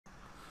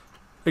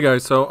Hey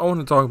guys, so I want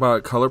to talk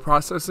about color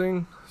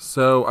processing.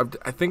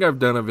 I think I've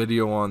done a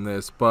video on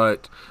this,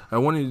 but I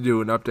wanted to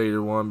do an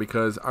updated one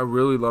because I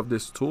really love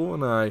this tool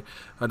and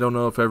I don't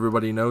know if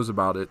everybody knows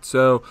about it.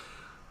 So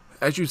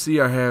as you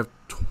see, I have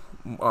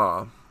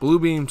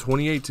Bluebeam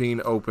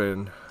 2018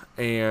 open,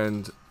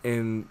 and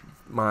in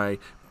my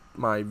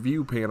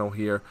view panel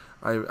here,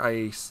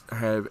 I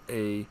have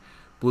a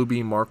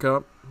Bluebeam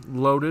markup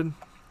loaded,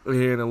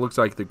 and it looks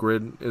like the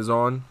grid is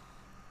on.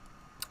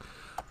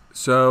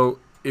 So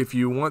if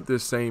you want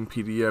this same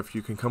PDF,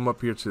 you can come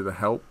up here to the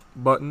help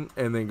button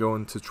and then go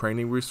into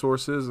training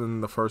resources,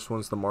 and the first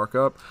one's the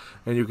markup,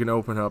 and you can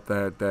open up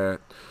that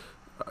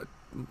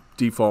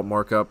default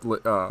markup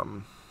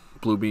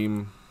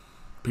Bluebeam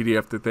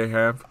PDF that they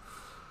have.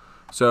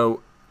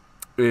 So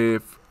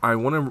if I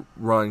want to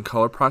run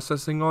color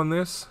processing on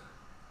this,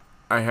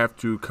 I have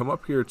to come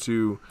up here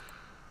to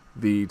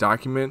the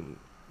document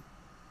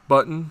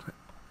button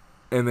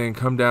and then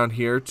come down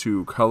here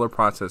to color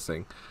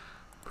processing.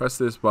 Press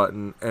this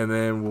button and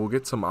then we'll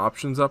get some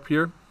options up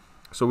here.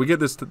 So we get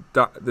this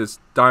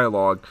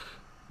dialog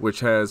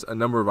which has a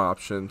number of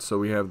options. So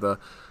we have the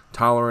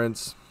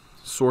tolerance,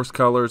 source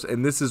colors,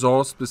 and this is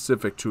all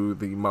specific to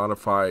the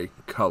modify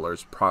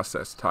colors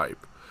process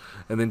type.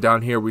 And then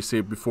down here we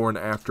see before and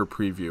after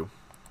preview.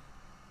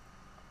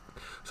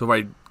 So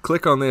if I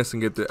click on this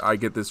and I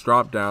get this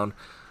drop down,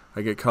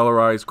 I get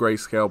colorized,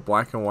 grayscale,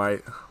 black and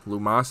white,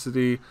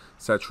 luminosity,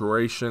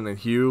 saturation, and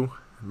hue,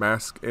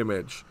 mask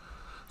image.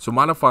 So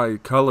modify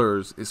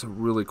colors is a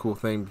really cool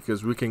thing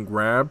because we can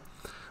grab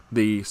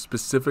the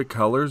specific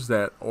colors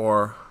that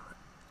are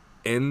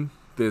in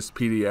this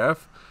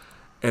PDF,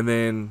 and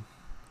then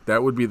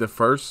that would be the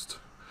first,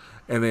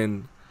 and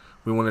then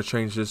we want to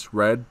change this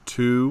red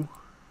to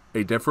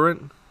a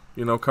different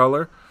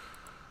color.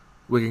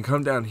 We can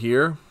come down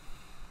here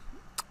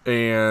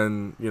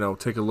and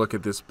take a look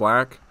at this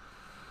black.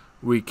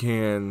 We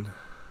can,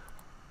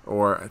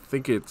 or I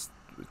think it's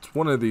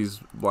one of these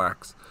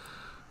blacks,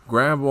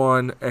 grab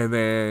one and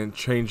then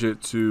change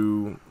it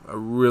to a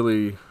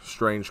really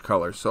strange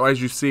color. So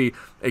as you see,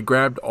 it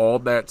grabbed all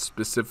that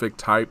specific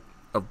type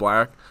of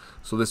black.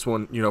 So this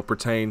one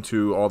pertained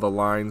to all the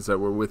lines that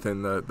were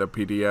within the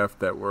PDF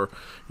that were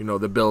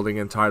the building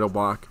and title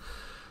block,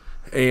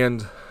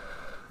 and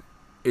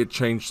it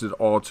changed it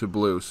all to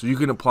blue. So you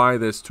can apply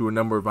this to a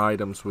number of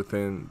items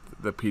within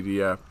the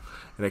PDF,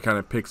 and it kind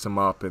of picks them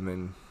up, and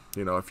then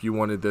if you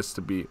wanted this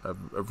to be a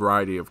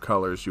variety of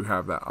colors, you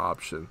have that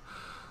option.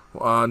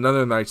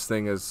 Another nice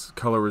thing is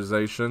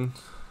colorization.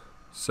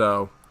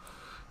 So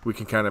we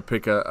can kind of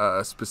pick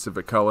a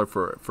specific color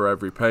for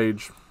every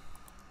page,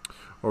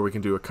 or we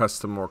can do a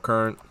custom or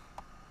current.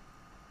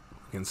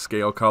 We can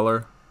scale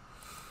color.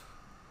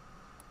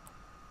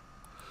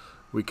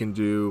 We can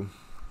do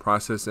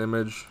process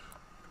image.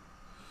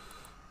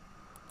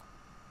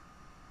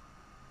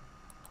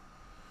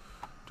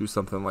 Do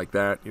something like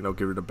that,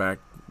 give it a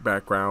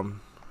background.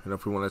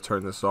 If we want to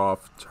turn this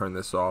off, turn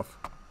this off.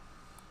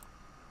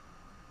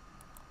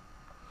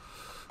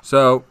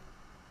 So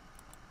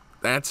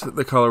that's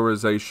the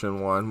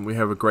colorization one. We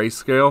have a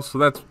grayscale, so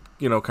that's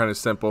kind of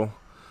simple.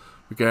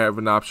 We can have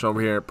an option over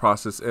here at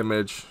process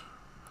image.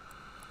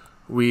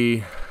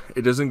 It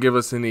doesn't give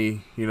us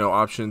any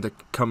option to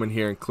come in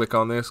here and click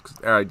on this, because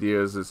our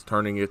idea is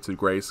turning it to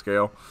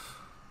grayscale.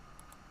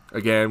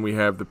 Again, we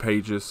have the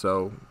pages,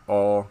 so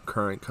all,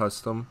 current,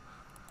 custom.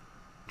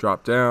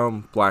 Drop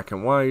down, black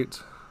and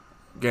white.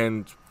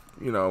 Again,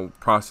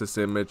 process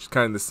image,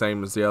 kind of the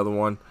same as the other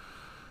one.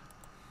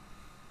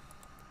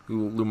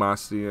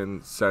 Luminosity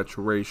and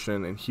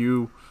saturation and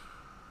hue.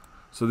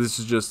 So this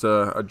is just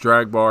a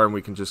drag bar, and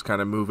we can just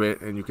kind of move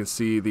it, and you can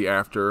see the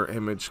after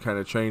image kind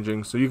of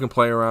changing. So you can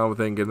play around with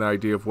it and get an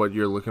idea of what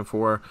you're looking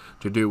for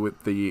to do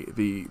with the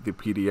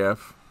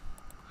PDF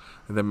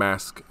and the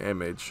mask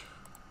image.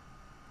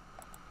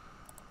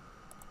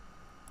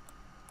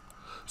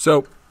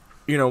 So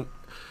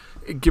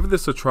give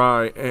this a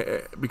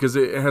try, because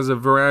it has a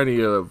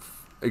variety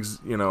of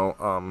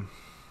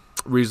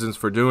reasons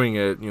for doing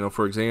it.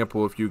 For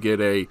example, if you get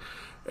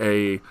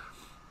a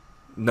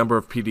number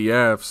of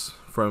PDFs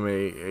from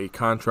a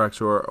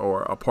contractor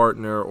or a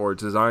partner or a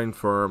design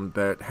firm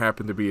that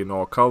happen to be in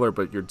all color,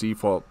 but your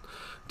default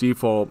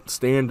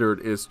standard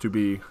is to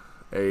be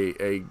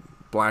a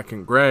black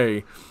and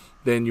gray,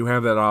 then you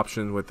have that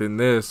option within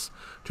this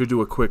to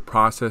do a quick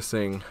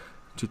processing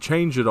to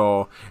change it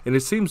all, and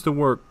it seems to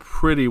work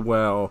pretty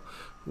well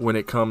when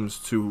it comes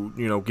to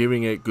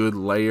giving it good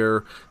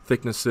layer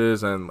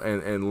thicknesses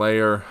and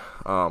layer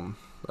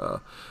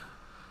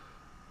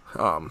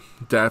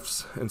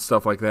depths and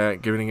stuff like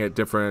that, giving it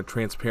different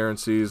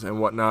transparencies and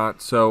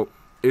whatnot. So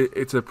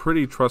it's a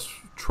pretty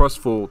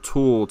trustful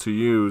tool to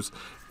use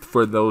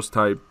for those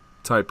type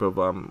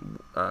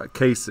of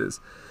cases.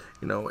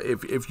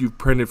 If you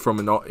printed from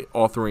an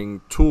authoring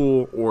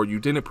tool, or you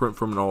didn't print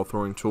from an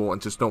authoring tool and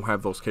just don't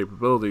have those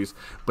capabilities,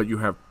 but you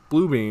have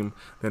Bluebeam,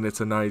 then it's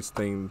a nice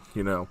thing,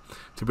 to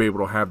be able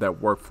to have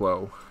that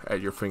workflow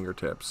at your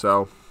fingertips.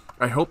 So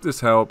I hope this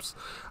helps.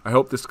 I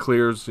hope this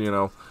clears,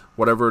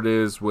 whatever it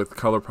is with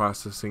color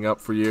processing up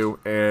for you,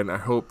 and I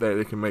hope that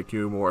it can make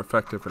you more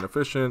effective and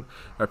efficient.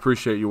 I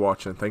appreciate you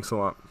watching. Thanks a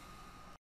lot.